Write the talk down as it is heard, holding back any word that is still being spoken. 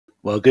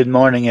Well, good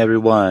morning,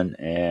 everyone,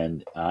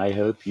 and I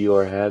hope you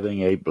are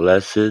having a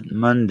blessed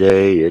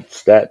Monday.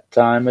 It's that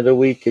time of the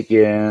week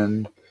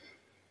again.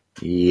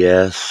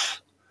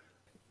 Yes,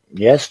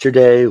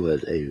 yesterday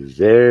was a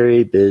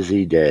very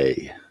busy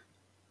day,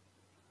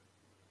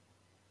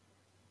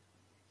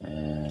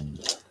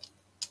 and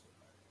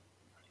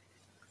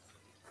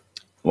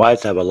I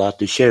have a lot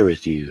to share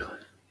with you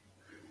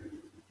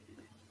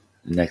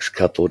the next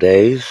couple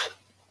days.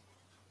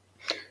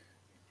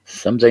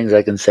 Some things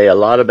I can say a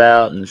lot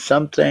about, and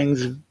some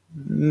things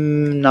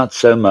not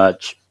so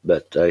much,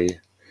 but I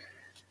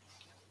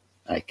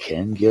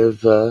can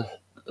give a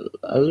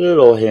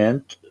little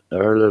hint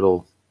or a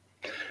little.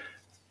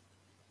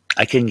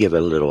 I can give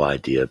a little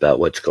idea about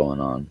what's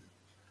going on.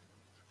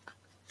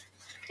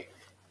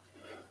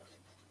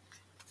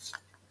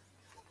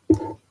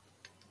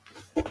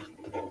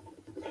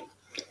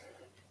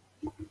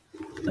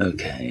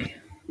 Okay,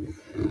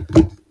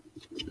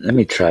 let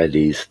me try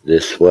these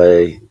this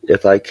way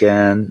if I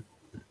can.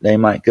 They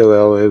might go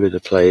all over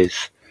the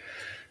place.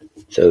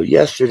 So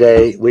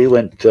yesterday we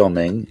went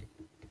filming.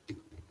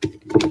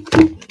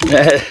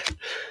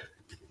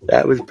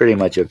 That was pretty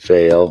much a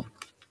fail.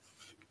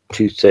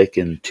 Too thick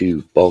and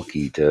too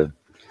bulky to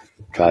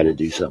try to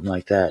do something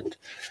like that.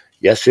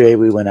 Yesterday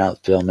we went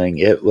out filming.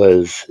 It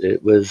was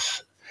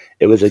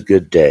a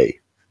good day.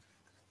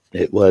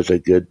 It was a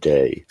good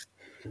day.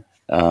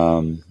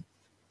 Um,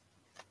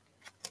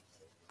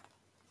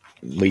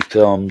 we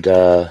filmed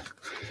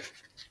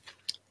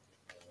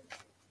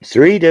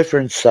three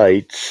different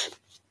sites,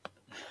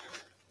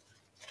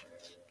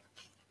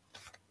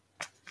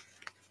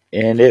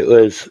 and it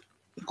was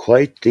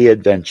quite the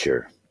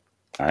adventure.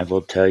 I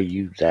will tell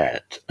you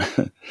that.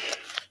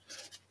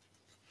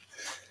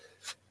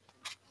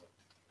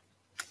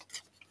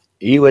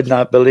 You would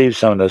not believe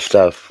some of the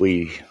stuff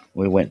we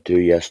went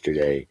through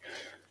yesterday,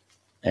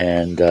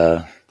 and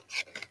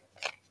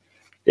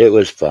it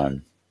was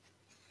fun.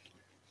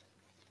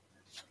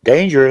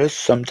 Dangerous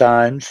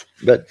sometimes,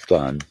 but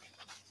fun.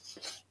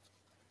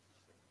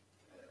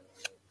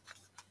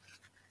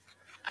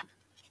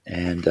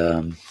 And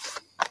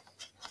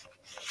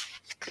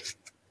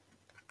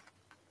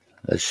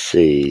let's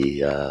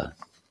see. I'll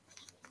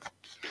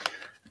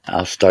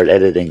start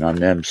editing on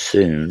them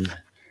soon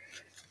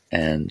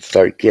and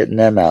start getting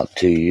them out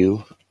to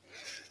you.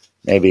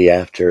 Maybe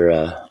after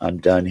I'm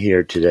done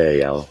here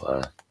today,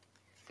 I'll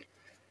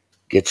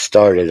get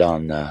started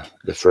on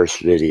the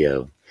first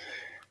video.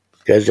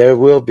 Because there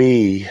will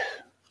be,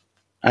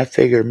 I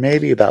figure,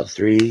 maybe about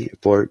 3,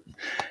 4,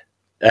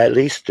 at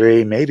least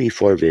 3, maybe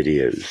 4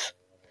 videos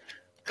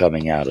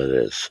coming out of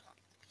this.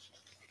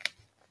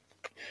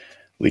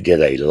 We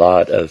did a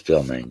lot of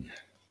filming.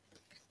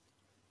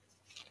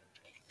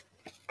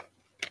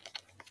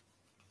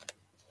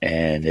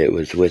 And it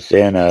was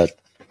within a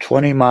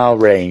 20-mile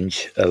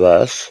range of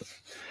us.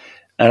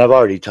 And I've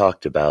already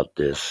talked about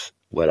this,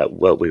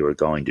 what we were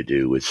going to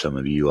do with some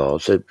of you all.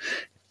 So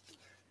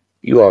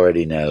you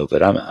already know,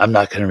 but I'm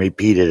not going to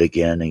repeat it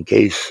again in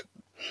case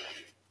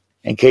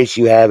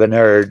you haven't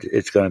heard.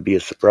 It's going to be a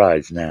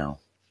surprise now.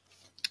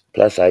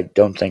 Plus, I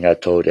don't think I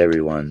told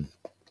everyone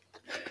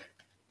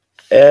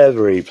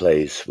every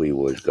place we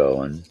was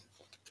going.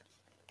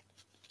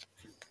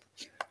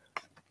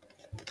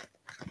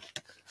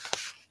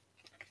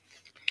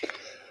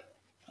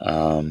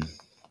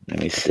 Let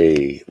me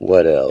see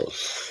what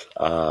else.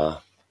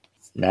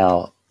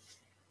 Now,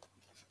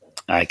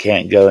 I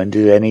can't go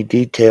into any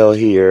detail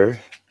here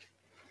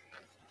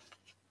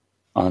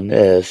on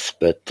this,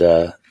 but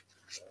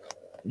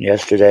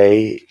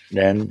yesterday,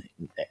 then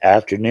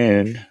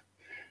afternoon,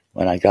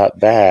 when I got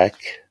back,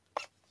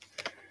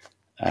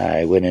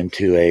 I went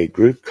into a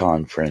group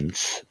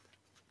conference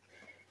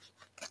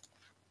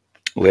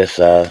with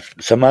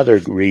some other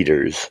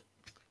readers.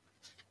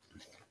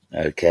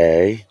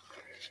 Okay.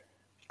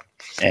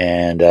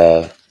 And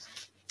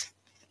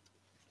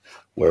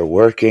we're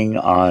working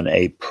on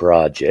a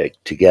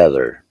project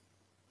together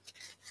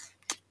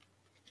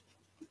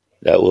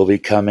that will be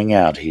coming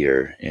out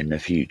here in the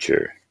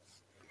future.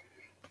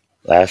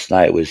 Last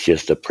night was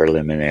just a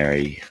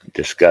preliminary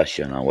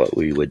discussion on what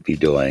we would be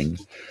doing,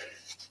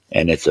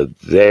 and it's a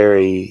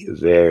very,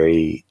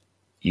 very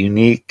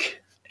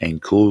unique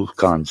and cool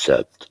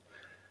concept.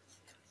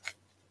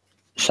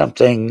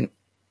 Something's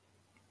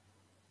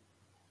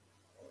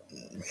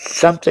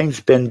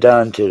been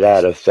done to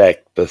that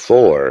effect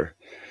before,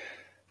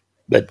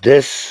 but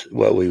this,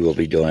 what we will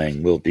be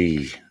doing, will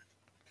be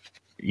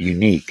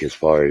unique as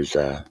far as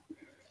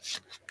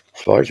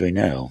we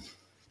know.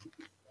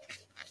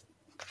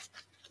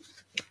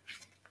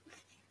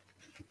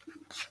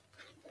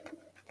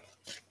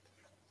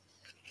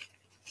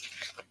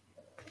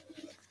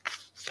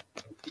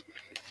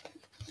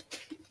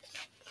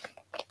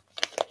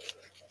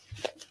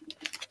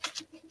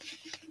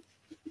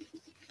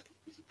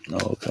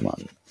 Oh, come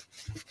on.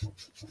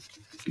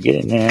 Get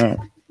in there.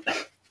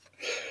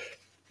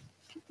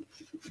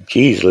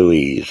 Jeez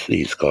Louise,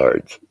 these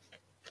cards.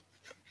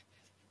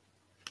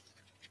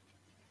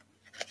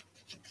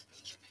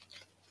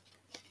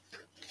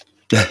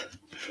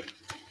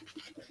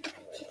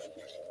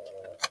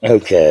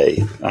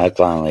 Okay, I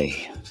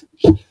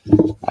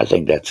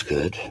think that's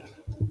good.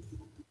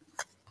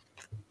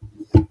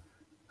 I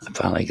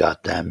finally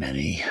got that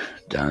many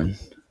done.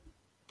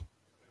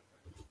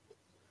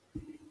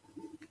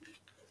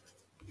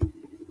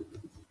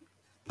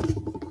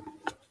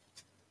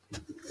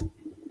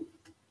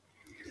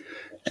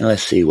 And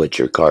let's see what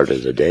your card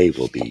of the day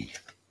will be.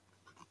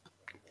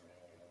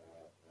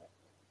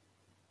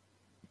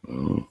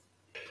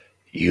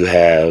 You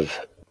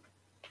have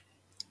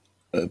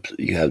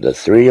the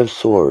Three of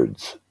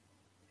Swords,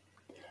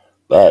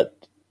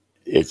 but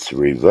it's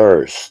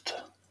reversed.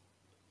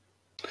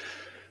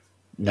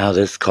 Now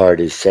this card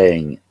is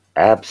saying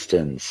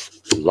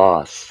absence,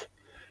 loss,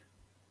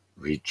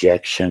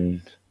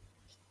 rejection,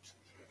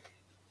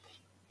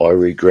 or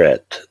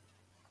regret.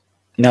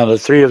 Now the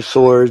Three of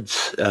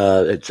Swords,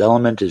 its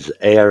element is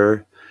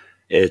air.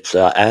 Its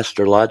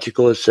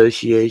astrological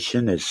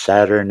association is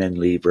Saturn and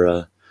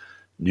Libra.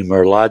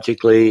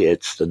 Numerologically,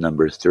 it's the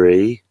number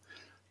 3.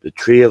 The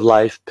Tree of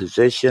Life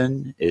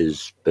position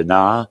is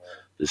Binah,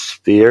 the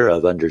sphere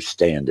of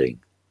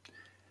understanding.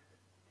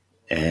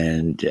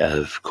 And,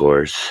 of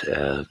course,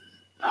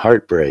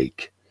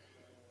 heartbreak.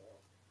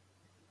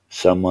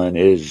 Someone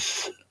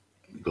is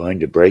going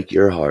to break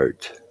your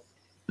heart.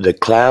 The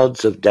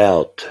clouds of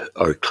doubt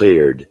are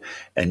cleared,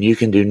 and you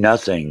can do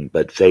nothing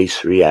but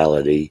face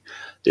reality.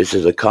 This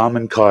is a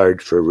common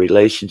card for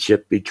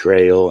relationship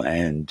betrayal,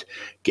 and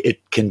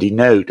it can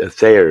denote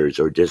affairs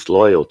or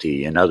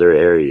disloyalty in other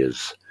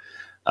areas,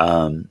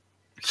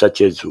 such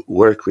as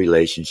work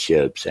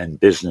relationships and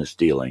business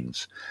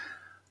dealings.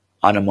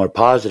 On a more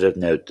positive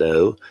note,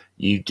 though,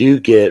 you do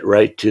get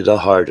right to the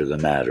heart of the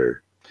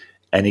matter.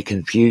 Any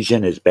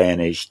confusion is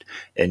banished,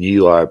 and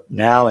you are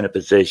now in a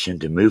position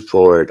to move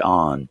forward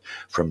on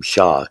from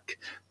shock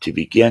to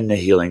begin the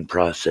healing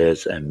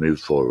process and move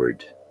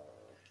forward.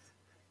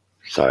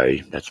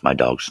 Sorry, that's my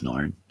dog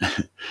snoring.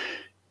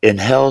 In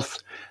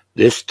health,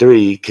 this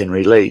 3 can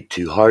relate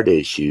to heart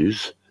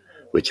issues,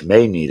 which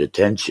may need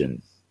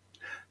attention,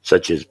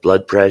 such as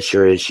blood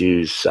pressure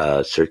issues,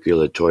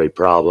 circulatory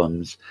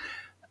problems,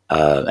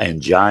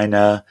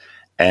 angina,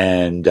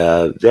 and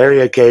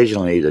very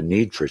occasionally the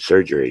need for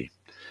surgery.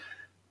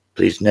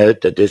 Please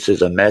note that this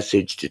is a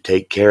message to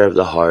take care of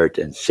the heart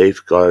and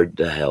safeguard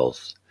the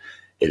health.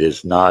 It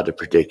is not a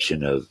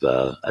prediction of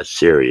a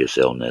serious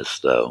illness,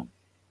 though.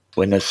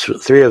 When the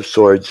Three of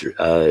Swords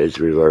is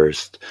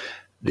reversed,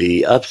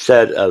 the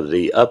upset of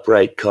the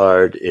upright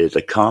card is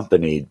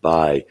accompanied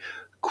by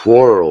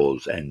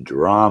quarrels and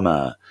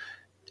drama,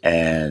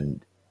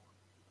 and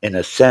in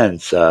a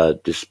sense,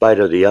 despite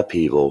of the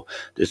upheaval,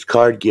 this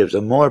card gives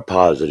a more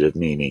positive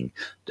meaning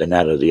than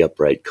that of the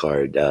upright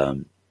card.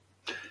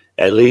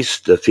 At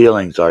least the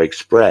feelings are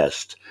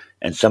expressed,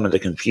 and some of the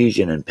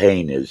confusion and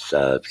pain is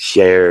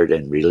shared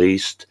and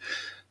released,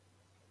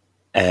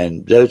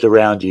 and those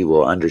around you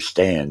will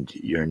understand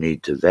your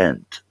need to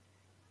vent.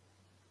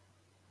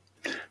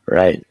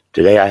 Right.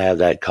 Today I have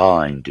that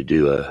calling to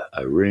do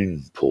a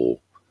rune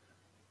pull.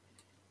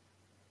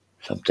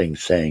 Something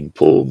saying,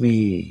 pull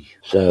me.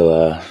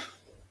 So,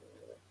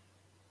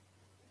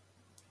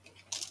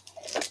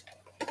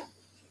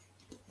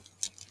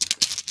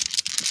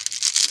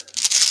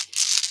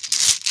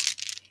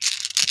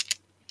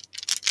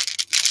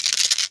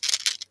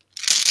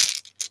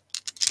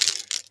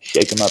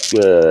 shake them up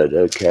good.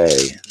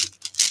 Okay.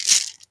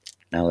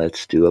 Now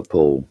let's do a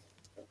pull.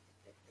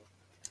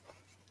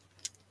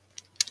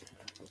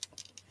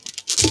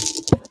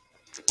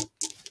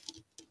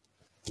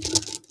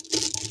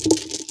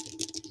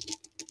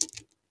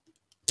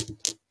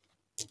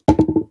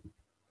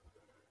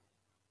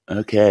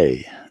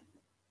 Okay.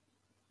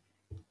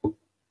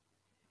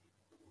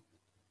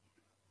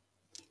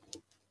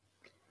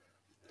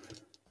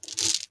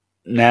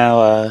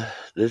 Now,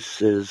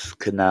 this is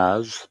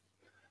Kanaz.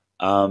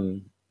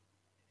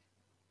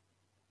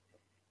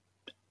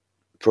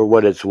 For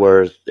what it's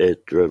worth,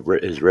 it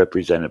is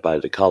represented by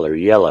the color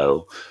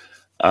yellow.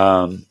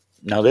 Now,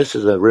 this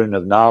is a rune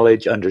of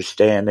knowledge,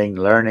 understanding,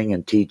 learning,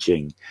 and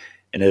teaching,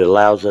 and it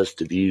allows us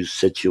to view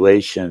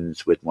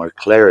situations with more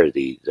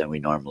clarity than we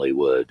normally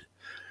would.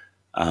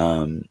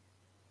 And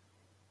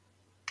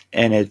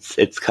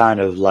it's kind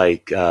of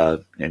like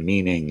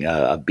meaning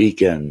a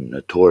beacon,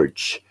 a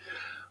torch,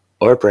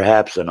 or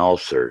perhaps an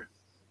ulcer.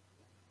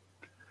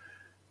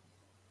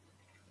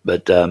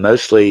 But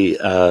mostly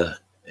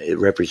it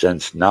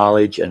represents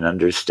knowledge and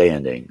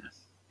understanding.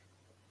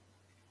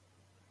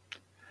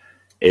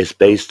 It's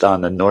based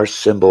on the Norse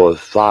symbol of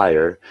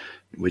fire,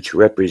 which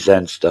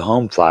represents the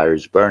home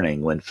fires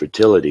burning when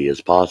fertility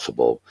is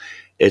possible.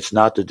 It's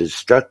not the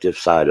destructive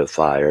side of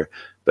fire,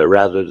 but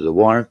rather the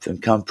warmth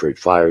and comfort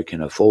fire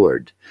can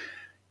afford.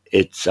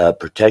 It's a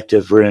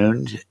protective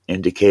rune,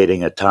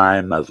 indicating a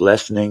time of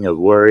lessening of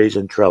worries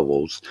and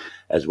troubles,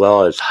 as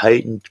well as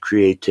heightened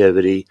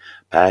creativity,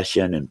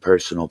 passion, and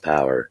personal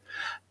power.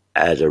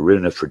 As a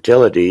rune of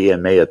fertility, it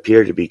may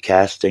appear to be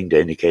casting to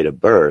indicate a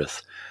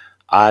birth,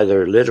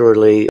 either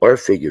literally or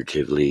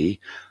figuratively,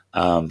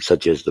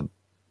 such as the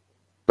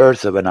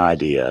birth of an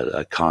idea,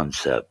 a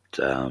concept.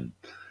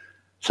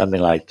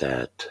 something like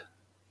that.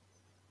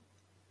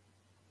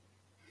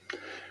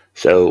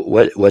 So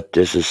what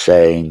this is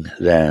saying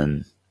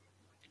then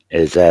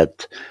is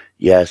that,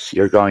 yes,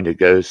 you're going to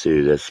go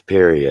through this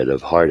period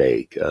of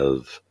heartache,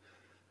 of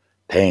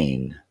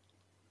pain,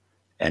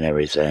 and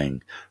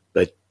everything,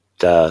 but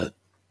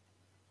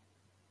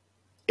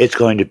it's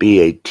going to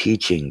be a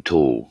teaching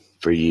tool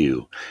for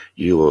you.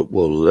 You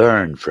will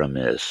learn from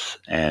this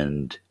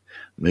and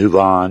move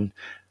on.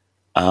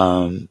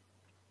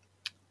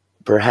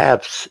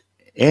 Perhaps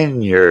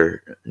in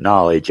your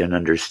knowledge and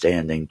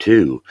understanding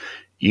too,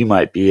 you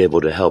might be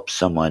able to help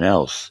someone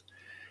else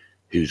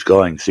who's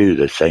going through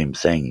the same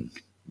thing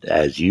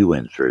as you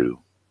went through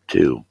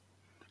too.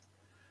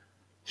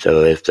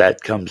 So if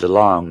that comes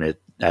along,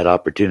 that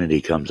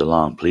opportunity comes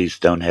along, please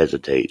don't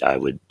hesitate. I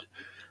would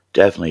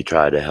definitely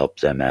try to help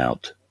them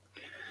out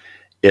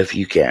if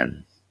you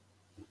can.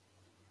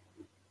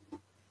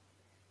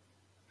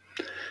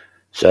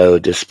 So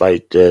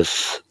despite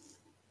this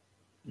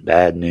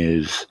bad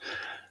news,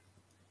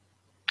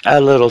 a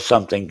little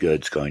something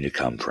good's going to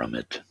come from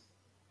it.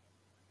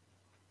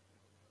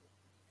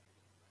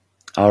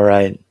 All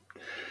right.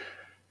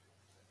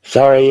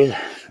 Sorry,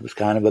 it was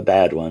kind of a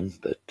bad one,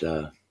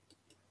 but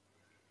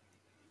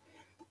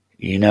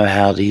you know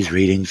how these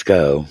readings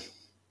go.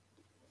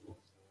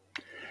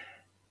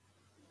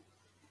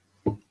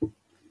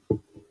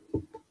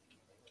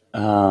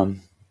 Let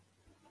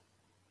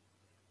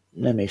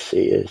me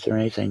see, is there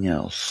anything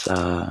else?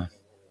 The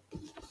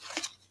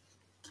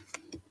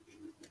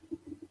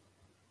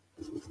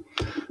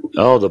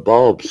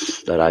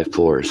bulbs that I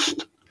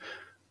forced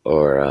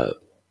are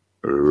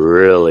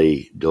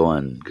really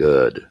doing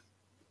good.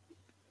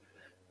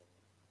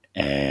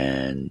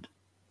 And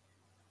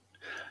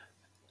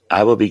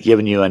I will be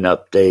giving you an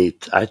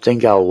update. I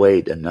think I'll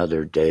wait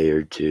another day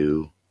or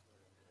two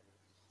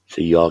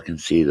so y'all can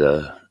see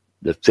the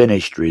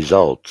finished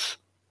results.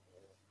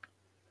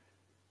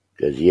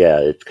 Because, yeah,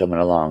 it's coming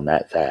along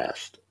that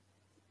fast.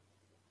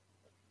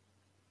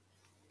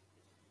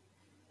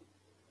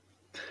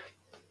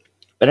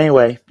 But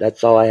anyway,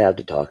 that's all I have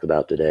to talk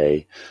about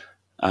today.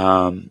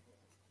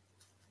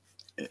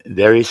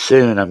 Very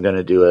soon I'm going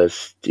to do a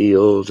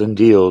Steals and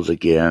Deals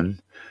again.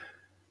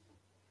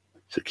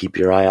 So keep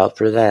your eye out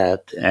for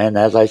that. And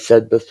as I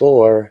said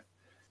before,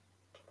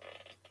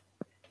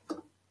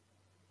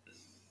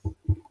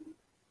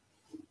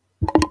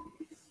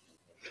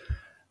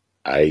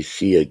 I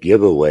see a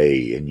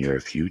giveaway in your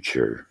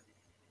future.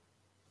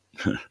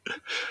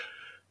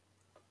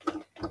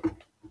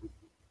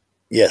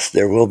 Yes,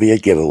 there will be a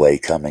giveaway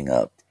coming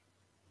up.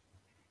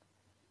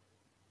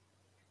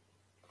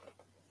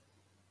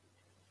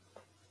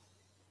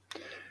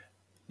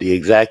 The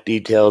exact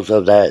details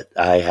of that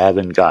I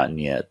haven't gotten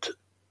yet.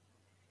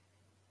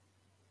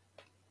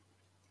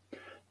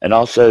 And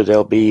also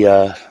there'll be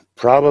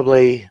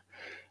probably,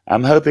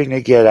 I'm hoping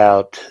to get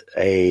out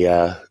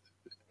the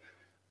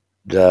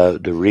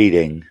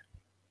reading,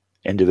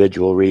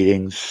 individual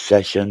readings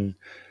session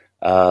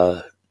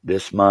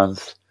this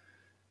month.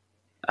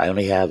 I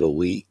only have a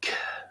week,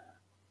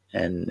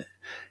 and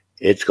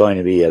it's going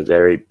to be a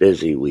very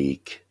busy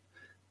week,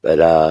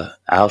 but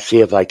I'll see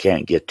if I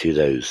can't get to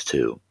those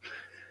too.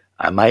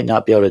 I might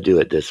not be able to do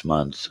it this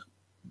month,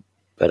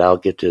 but I'll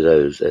get to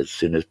those as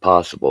soon as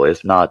possible.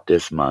 If not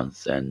this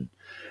month, then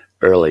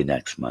early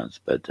next month,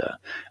 but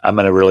I'm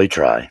going to really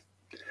try.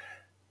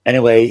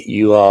 Anyway,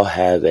 you all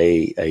have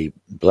a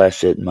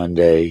blessed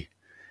Monday.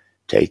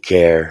 Take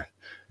care.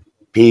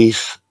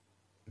 Peace.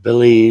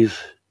 Believe,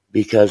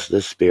 because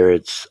the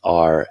spirits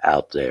are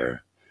out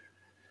there.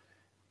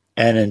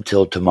 And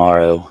until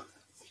tomorrow,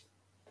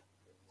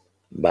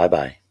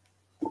 bye-bye.